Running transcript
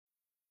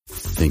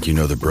Think you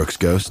know the Brooks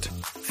Ghost?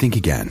 Think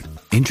again.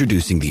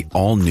 Introducing the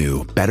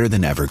all-new,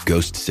 better-than-ever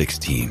Ghost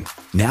 16.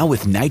 Now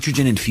with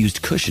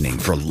nitrogen-infused cushioning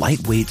for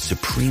lightweight,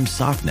 supreme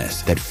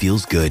softness that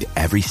feels good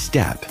every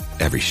step,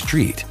 every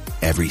street,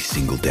 every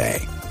single day.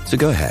 So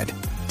go ahead,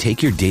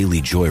 take your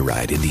daily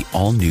joyride in the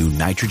all-new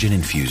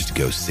nitrogen-infused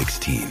Ghost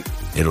 16.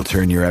 It'll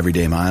turn your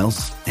everyday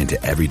miles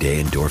into everyday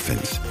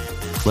endorphins.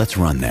 Let's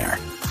run there.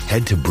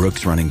 Head to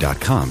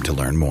brooksrunning.com to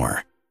learn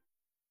more.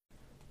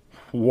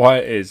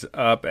 What is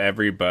up,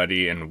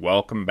 everybody, and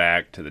welcome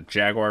back to the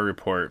Jaguar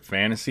Report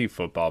Fantasy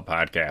Football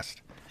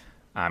Podcast.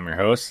 I'm your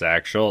host,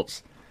 Zach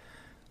Schultz.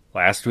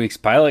 Last week's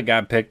pilot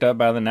got picked up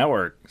by the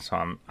network,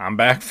 so I'm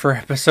back for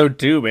episode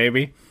 2,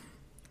 baby.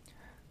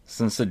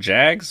 Since the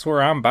Jags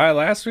were on bye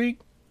last week,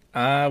 we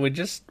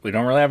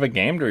don't really have a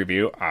game to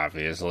review,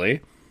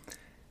 obviously,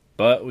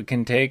 but we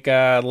can take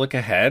a look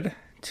ahead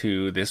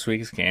to this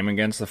week's game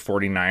against the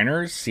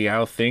 49ers, see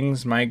how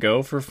things might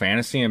go for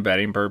fantasy and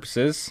betting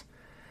purposes.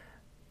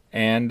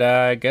 And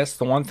I guess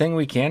the one thing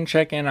we can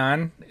check in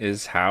on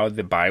is how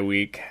the bye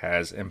week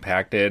has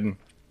impacted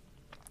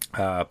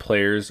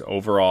players'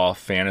 overall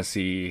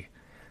fantasy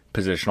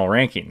positional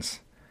rankings.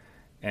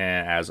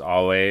 And as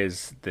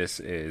always,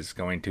 this is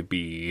going to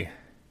be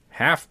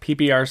half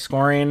PPR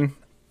scoring.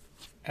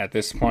 At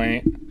this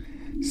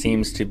point,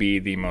 seems to be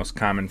the most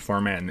common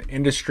format in the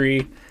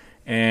industry.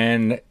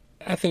 And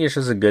I think it's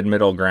just a good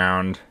middle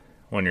ground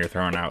when you're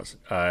throwing out,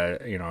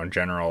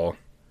 general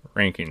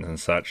rankings and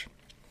such.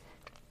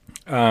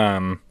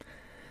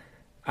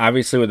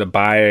 Obviously with a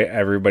bye,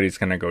 everybody's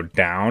going to go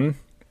down,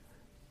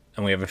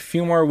 and we have a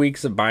few more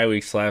weeks of bye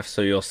weeks left,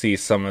 so you'll see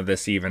some of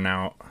this even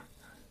out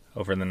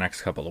over the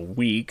next couple of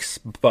weeks.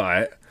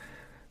 But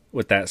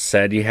with that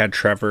said, you had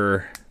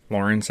Trevor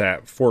Lawrence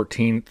at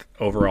 14th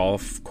overall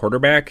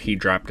quarterback. He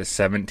dropped to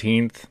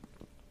 17th.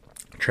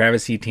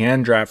 Travis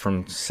Etienne dropped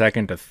from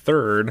 2nd to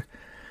 3rd,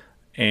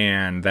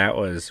 and that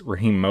was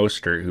Raheem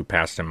Mostert who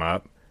passed him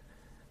up.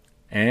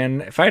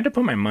 And if I had to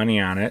put my money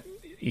on it,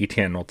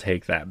 Etienne will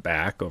take that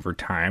back over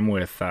time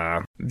with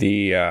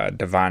the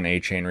Devon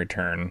A-Chain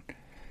return.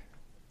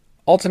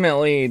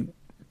 Ultimately,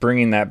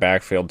 bringing that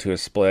backfield to a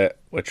split,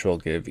 which will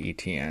give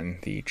Etienne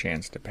the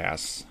chance to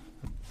pass.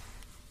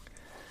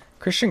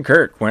 Christian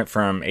Kirk went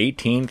from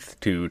 18th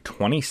to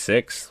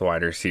 26th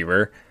wide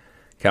receiver.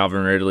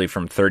 Calvin Ridley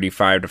from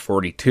 35 to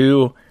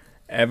 42.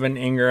 Evan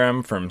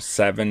Ingram from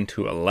 7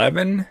 to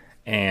 11.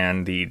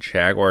 And the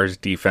Jaguars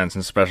defense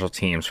and special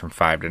teams from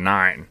 5 to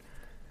 9.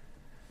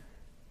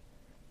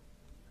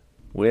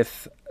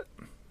 With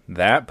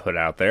that put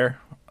out there,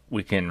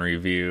 we can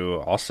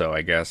review also,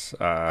 I guess,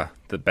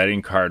 the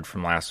betting card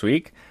from last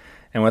week.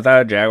 And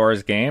without a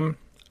Jaguars game,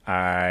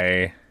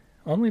 I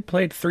only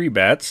played 3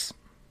 bets.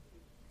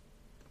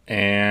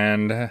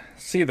 And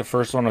the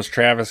first one was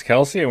Travis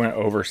Kelce. I went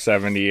over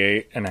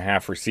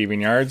 78.5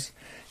 receiving yards.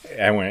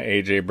 I went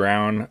A.J.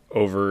 Brown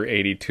over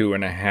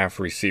 82.5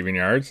 receiving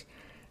yards.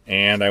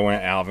 And I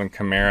went Alvin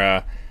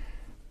Kamara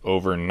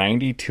over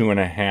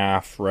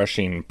 92.5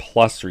 rushing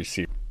plus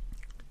receiving.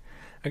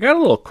 I got a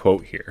little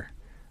quote here.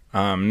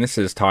 This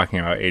is talking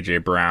about A.J.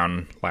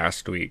 Brown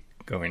last week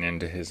going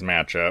into his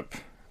matchup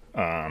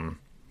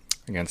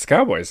against the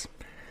Cowboys.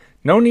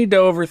 No need to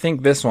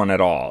overthink this one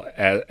at all,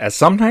 as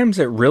sometimes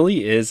it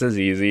really is as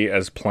easy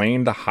as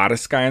playing the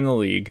hottest guy in the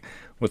league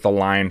with a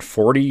line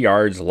 40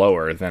 yards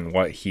lower than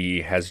what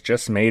he has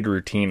just made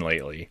routine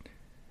lately.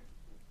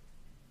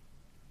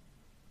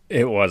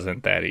 It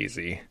wasn't that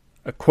easy.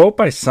 A quote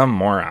by some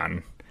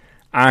moron.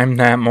 I'm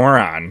that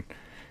moron.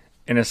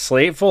 In a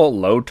slate full of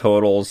low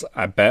totals,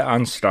 I bet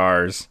on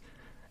stars,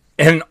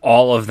 and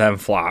all of them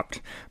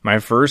flopped. My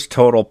first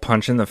total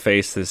punch in the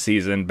face this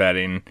season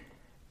betting.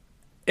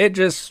 It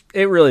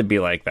really be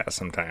like that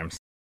sometimes.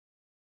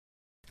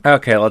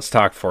 Okay, let's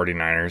talk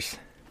 49ers.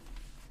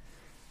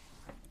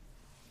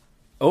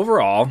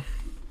 Overall,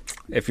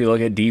 if you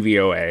look at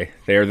DVOA,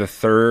 they are the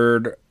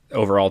 3rd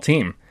overall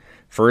team.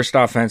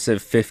 1st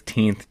offensive,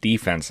 15th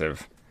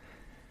defensive.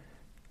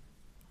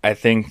 I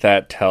think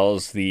that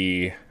tells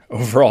the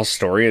overall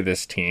story of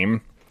this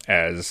team,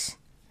 as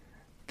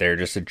they're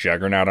just a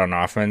juggernaut on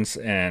offense,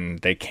 and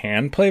they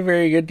can play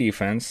very good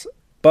defense,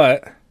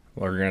 but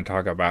we're going to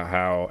talk about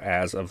how,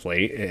 as of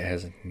late, it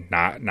has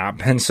not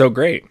been so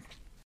great.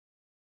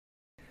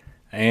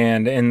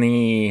 And in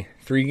the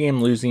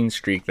 3-game losing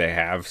streak they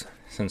have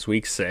since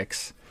week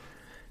 6,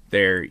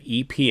 their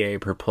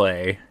EPA per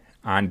play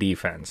on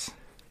defense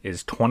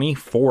is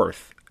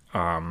 24th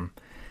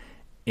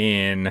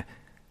in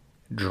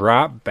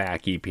drop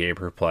back EPA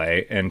per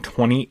play and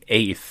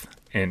 28th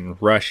in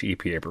rush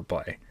EPA per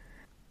play.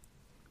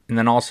 And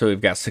then also we've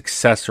got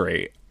success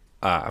rate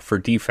for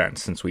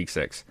defense since week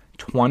 6.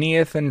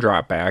 20th in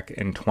drop back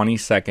and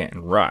 22nd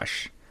in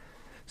rush.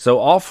 So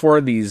all 4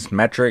 of these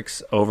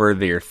metrics over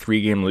their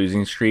 3-game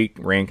losing streak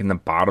rank in the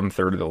bottom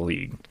third of the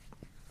league.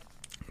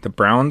 The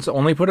Browns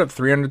only put up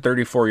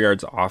 334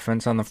 yards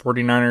offense on the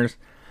 49ers,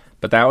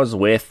 but that was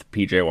with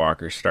PJ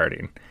Walker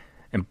starting.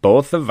 And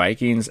both the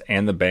Vikings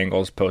and the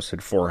Bengals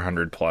posted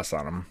 400 plus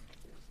on them.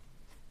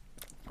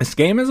 This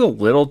game is a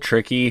little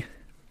tricky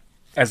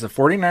as the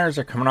 49ers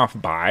are coming off a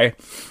bye,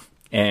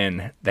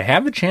 and they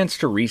have a chance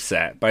to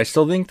reset, but I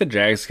still think the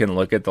Jags can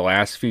look at the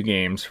last few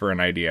games for an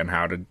idea on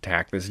how to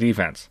attack this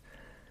defense.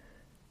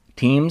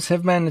 Teams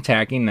have been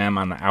attacking them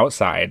on the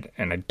outside,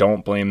 and I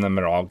don't blame them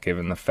at all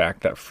given the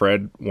fact that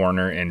Fred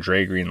Warner and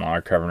Dre Greenlaw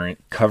are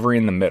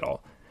covering the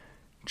middle.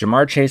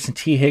 Jamar Chase and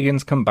T.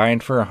 Higgins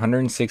combined for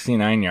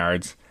 169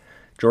 yards.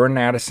 Jordan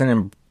Addison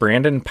and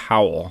Brandon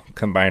Powell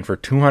combined for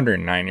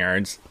 209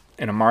 yards,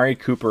 and Amari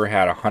Cooper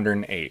had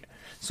 108.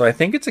 So I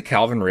think it's a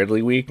Calvin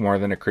Ridley week more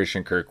than a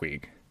Christian Kirk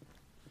week.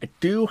 I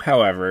do,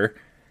 however,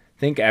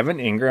 think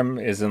Evan Ingram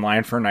is in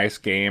line for a nice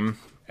game,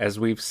 as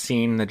we've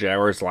seen the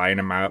Jaguars line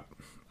him up,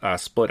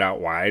 split out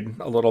wide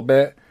a little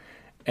bit,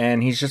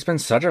 and he's just been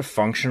such a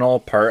functional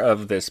part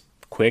of this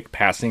quick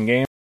passing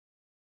game,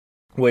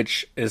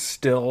 which is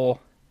still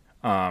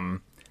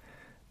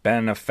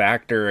been a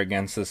factor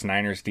against this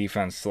Niners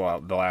defense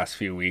the last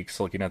few weeks.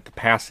 Looking at the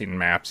passing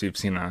maps, you've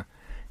seen a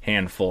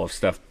handful of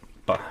stuff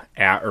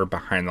at or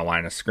behind the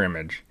line of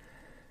scrimmage.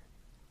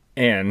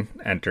 And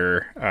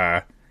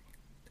enter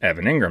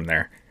Evan Ingram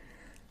there.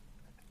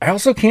 I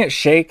also can't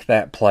shake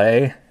that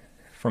play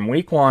from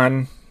week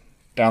 1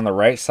 down the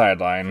right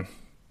sideline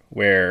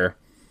where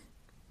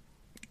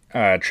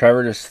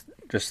Trevor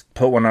just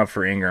put one up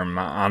for Ingram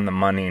on the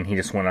money, and he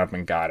just went up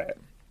and got it.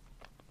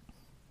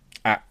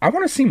 I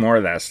want to see more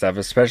of that stuff,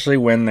 especially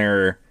when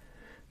they're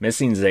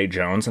missing Zay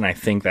Jones, and I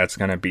think that's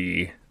going to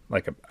be,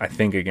 I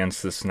think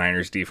against this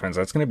Niners defense,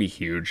 that's going to be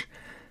huge.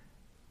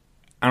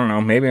 I don't know,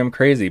 maybe I'm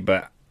crazy,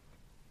 but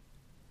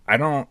I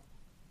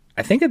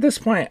think at this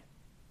point,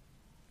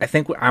 I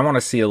think I want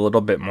to see a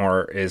little bit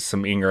more is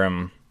some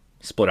Ingram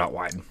split out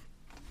wide.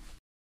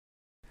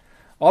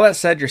 All that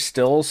said, you're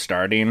still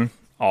starting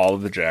all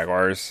of the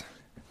Jaguars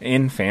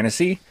in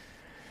fantasy.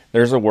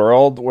 There's a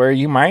world where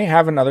you might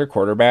have another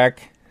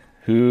quarterback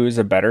who's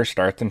a better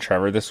start than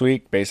Trevor this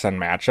week based on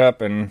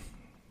matchup and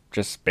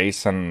just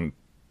based on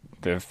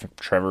the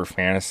Trevor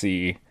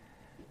fantasy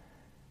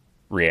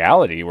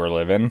reality we're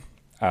living.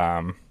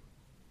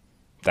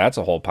 That's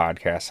a whole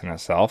podcast in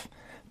itself.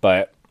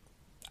 But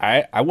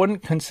I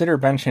wouldn't consider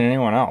benching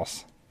anyone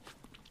else.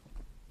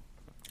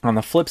 On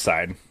the flip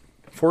side,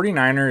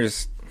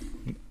 49ers,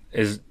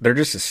 they're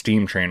just a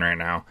steam train right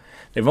now.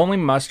 They've only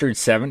mustered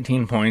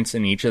 17 points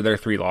in each of their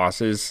 3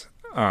 losses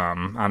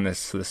on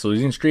this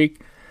losing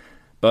streak.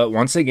 But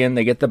once again,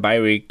 they get the bye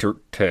week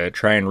to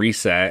try and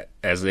reset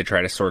as they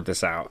try to sort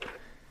this out.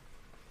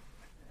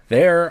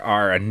 There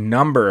are a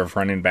number of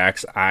running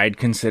backs I'd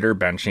consider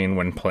benching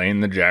when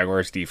playing the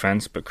Jaguars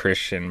defense, but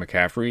Christian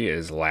McCaffrey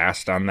is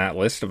last on that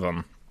list of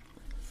them.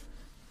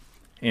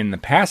 In the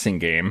passing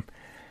game,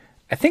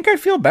 I think I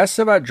feel best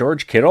about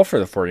George Kittle for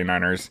the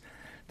 49ers.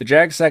 The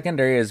Jags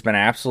secondary has been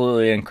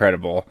absolutely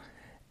incredible,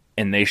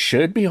 and they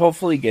should be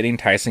hopefully getting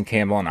Tyson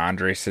Campbell and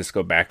Andre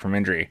Sisco back from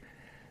injury.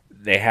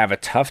 They have a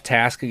tough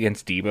task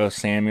against Deebo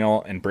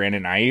Samuel and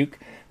Brandon Ayuk,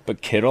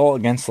 but Kittle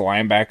against the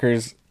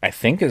linebackers, I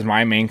think, is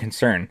my main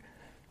concern.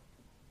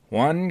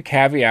 One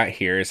caveat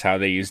here is how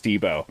they use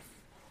Deebo.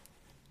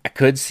 I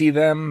could see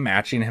them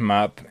matching him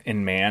up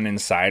in man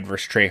inside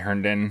versus Trey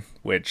Herndon,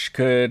 which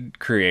could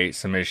create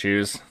some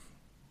issues,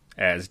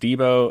 as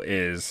Deebo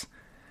is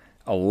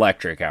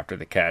electric after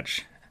the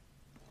catch.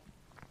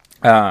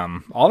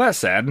 All that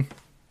said,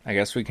 I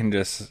guess we can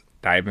just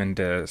dive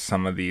into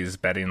some of these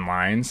betting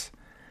lines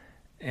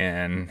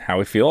and how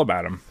we feel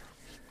about them.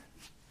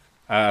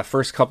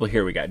 First couple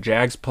here, we got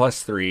Jags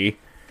 +3.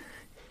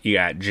 You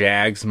got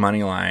Jags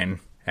money line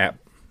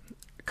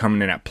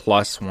coming in at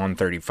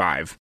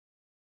 +135.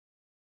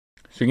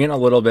 So you're getting a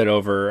little bit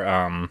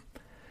over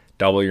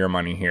double your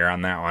money here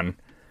on that one.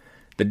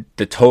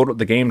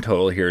 The game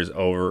total here is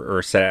over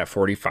or set at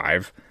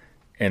 45,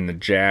 and the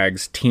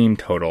Jags team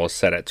total is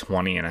set at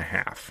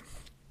 20.5.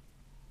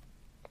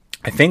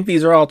 I think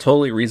these are all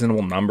totally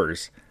reasonable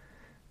numbers.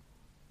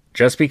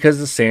 Just because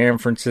the San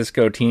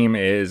Francisco team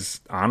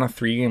is on a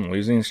 3-game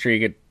losing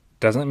streak, it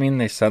doesn't mean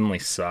they suddenly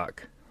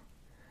suck.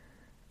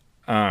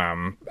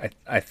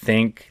 I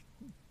think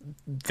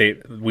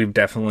we've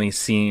definitely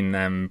seen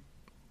them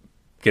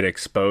get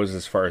exposed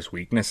as far as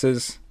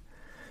weaknesses,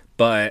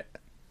 but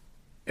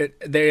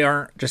they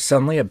aren't just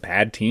suddenly a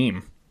bad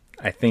team.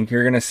 I think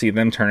you're going to see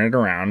them turn it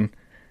around,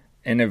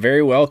 and it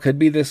very well could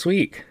be this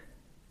week.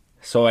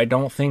 So I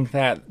don't think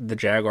that the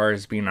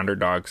Jaguars being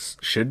underdogs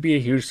should be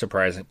a huge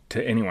surprise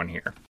to anyone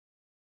here.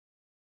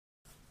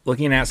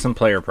 Looking at some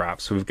player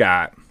props, we've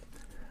got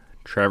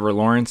Trevor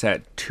Lawrence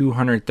at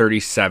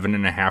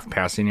 237.5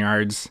 passing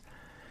yards,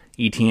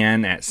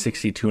 ETN at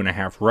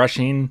 62.5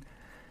 rushing,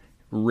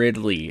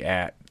 Ridley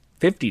at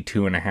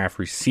 52.5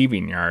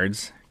 receiving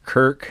yards,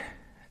 Kirk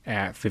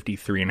at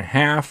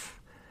 53.5,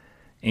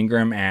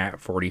 Ingram at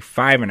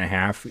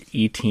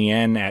 45.5,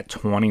 ETN at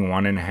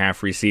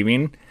 21.5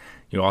 receiving.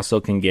 You also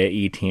can get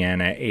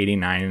ETN at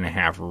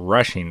 89.5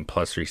 rushing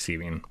plus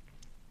receiving.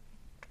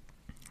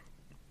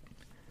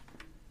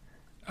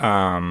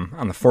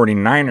 On the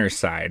 49ers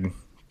side,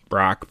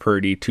 Brock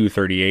Purdy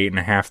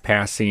 238.5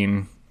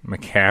 passing,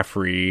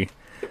 McCaffrey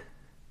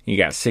You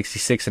got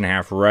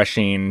 66.5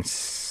 rushing,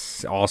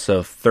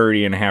 also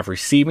 30.5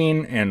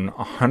 receiving, and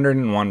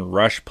 101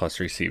 rush plus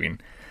receiving.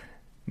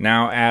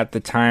 Now, at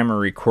the time of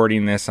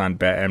recording this on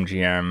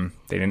BetMGM,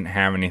 they didn't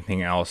have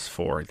anything else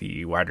for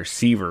the wide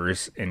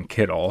receivers in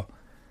Kittle,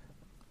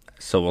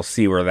 so we'll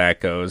see where that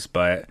goes.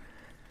 But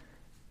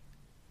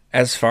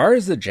as far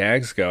as the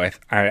Jags go,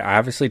 I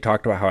obviously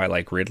talked about how I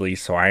like Ridley,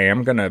 so I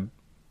am going to,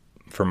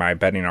 for my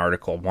betting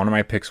article, one of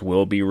my picks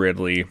will be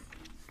Ridley.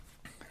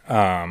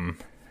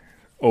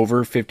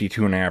 Over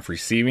 52.5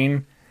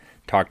 receiving.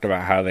 Talked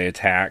about how they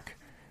attack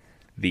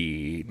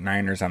the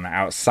Niners on the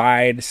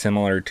outside,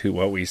 similar to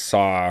what we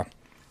saw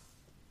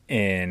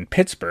in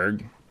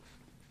Pittsburgh.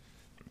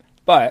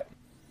 But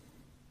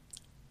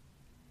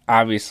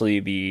obviously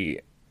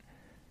the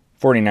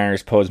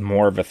 49ers pose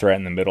more of a threat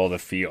in the middle of the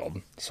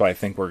field. So I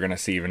think we're going to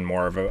see even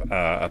more of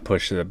a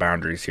push to the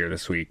boundaries here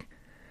this week.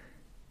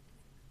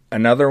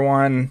 Another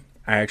one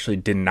I actually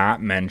did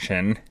not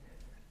mention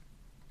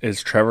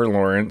is Trevor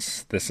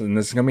Lawrence. This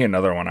is going to be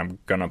another one I'm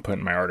going to put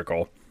in my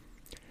article.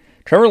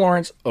 Trevor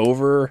Lawrence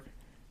over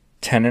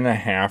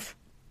 10.5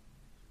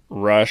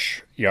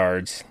 rush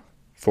yards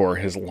for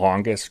his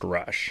longest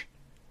rush.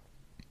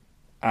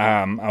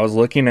 I was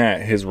looking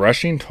at his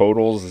rushing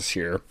totals this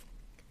year.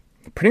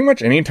 Pretty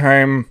much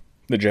anytime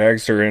the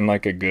Jags are in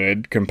like a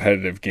good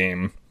competitive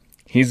game,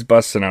 he's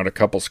busting out a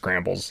couple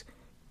scrambles,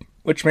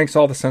 which makes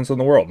all the sense in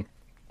the world.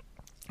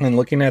 And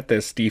looking at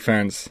this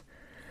defense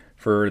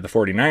for the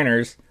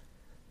 49ers,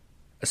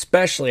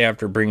 especially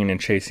after bringing in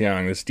Chase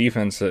Young, this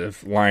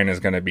defensive line is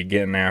going to be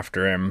getting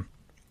after him.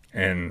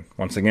 And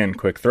once again,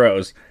 quick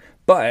throws.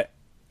 But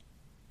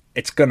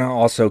it's going to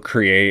also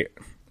create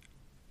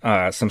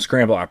some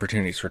scramble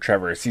opportunities for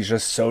Trevor. He's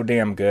just so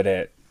damn good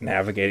at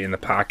navigating the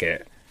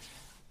pocket.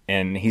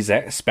 And he's,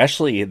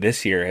 especially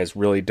this year, has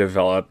really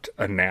developed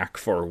a knack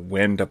for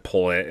when to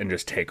pull it and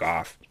just take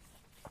off.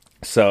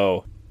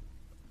 So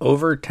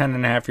over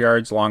 10.5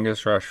 yards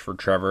longest rush for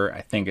Trevor,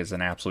 I think is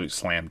an absolute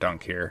slam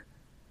dunk here.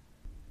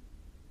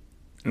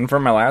 And for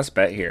my last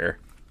bet here,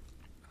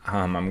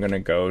 I'm going to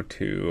go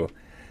to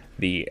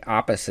the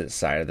opposite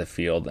side of the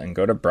field and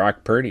go to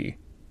Brock Purdy.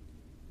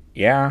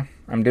 Yeah,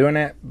 I'm doing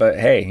it, but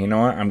hey, you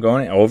know what? I'm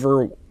going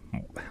over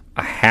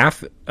a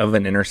half of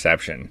an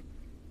interception.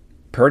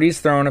 Purdy's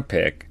throwing a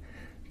pick.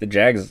 The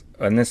Jags,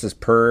 and this is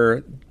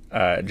per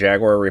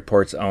Jaguar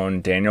Report's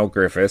own Daniel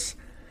Griffiths,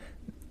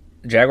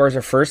 Jaguars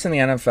are first in the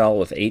NFL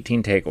with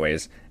 18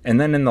 takeaways. And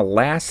then in the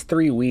last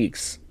 3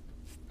 weeks,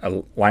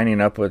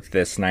 lining up with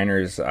this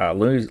Niners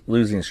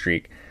losing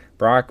streak,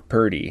 Brock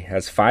Purdy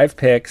has 5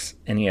 picks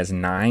and he has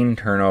 9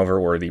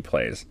 turnover-worthy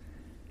plays.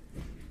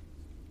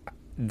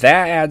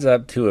 That adds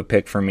up to a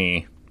pick for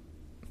me.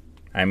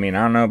 I mean,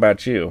 I don't know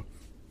about you.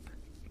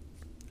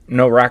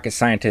 No rocket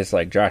scientist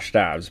like Josh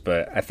Dobbs,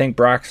 but I think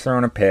Brock's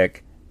thrown a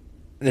pick.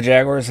 The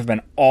Jaguars have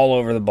been all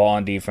over the ball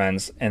on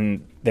defense,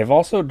 and they've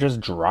also just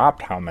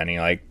dropped how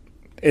many.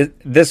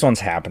 This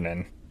one's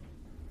happening.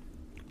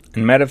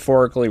 And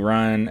metaphorically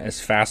run as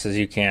fast as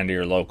you can to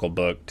your local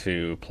book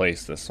to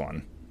place this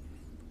one.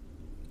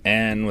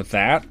 And with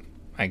that,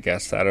 I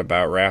guess that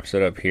about wraps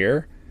it up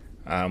here.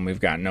 We've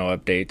got no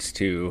updates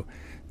to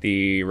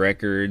the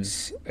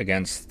records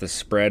against the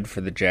spread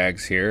for the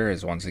Jags here,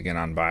 is once again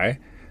on bye.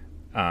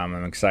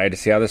 I'm excited to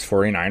see how this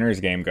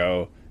 49ers game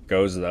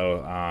goes,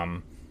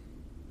 though.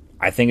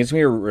 I think it's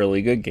going to be a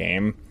really good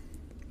game.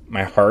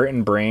 My heart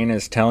and brain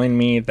is telling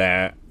me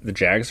that the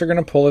Jags are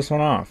going to pull this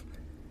one off.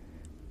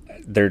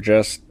 They're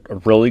just a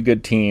really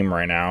good team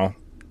right now.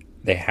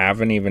 They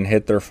haven't even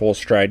hit their full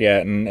stride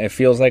yet, and it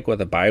feels like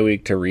with a bye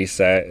week to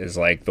reset is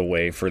like the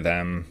way for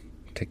them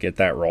to get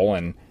that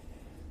rolling.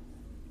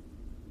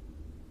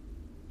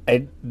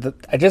 I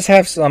just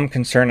have some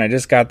concern. I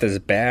just got this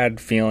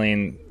bad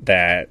feeling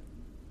that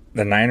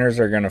the Niners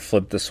are going to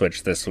flip the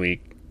switch this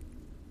week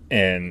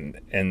and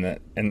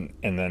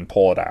then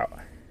pull it out.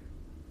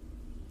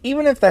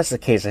 Even if that's the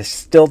case, I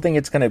still think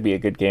it's going to be a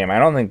good game. I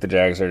don't think the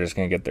Jags are just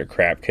going to get their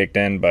crap kicked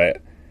in,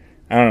 but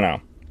I don't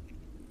know.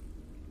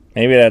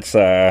 Maybe that's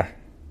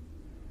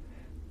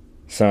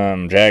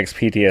some Jags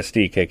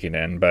PTSD kicking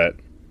in, but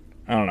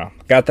I don't know.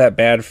 Got that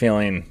bad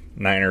feeling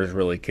Niners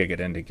really kick it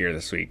into gear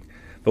this week.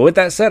 But with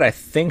that said, I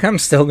think I'm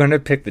still going to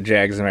pick the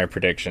Jags in my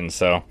predictions,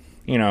 so,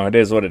 it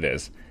is what it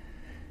is.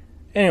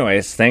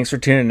 Anyways, thanks for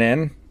tuning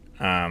in.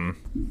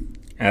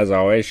 As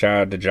always, shout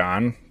out to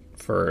John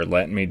for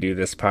letting me do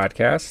this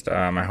podcast.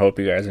 I hope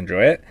you guys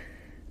enjoy it.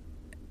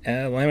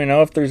 Let me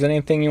know if there's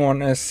anything you want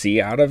to see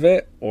out of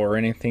it or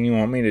anything you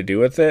want me to do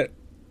with it.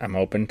 I'm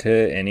open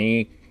to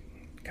any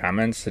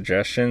comments,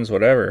 suggestions,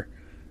 whatever.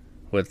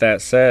 With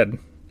that said,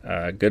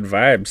 good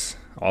vibes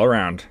all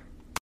around.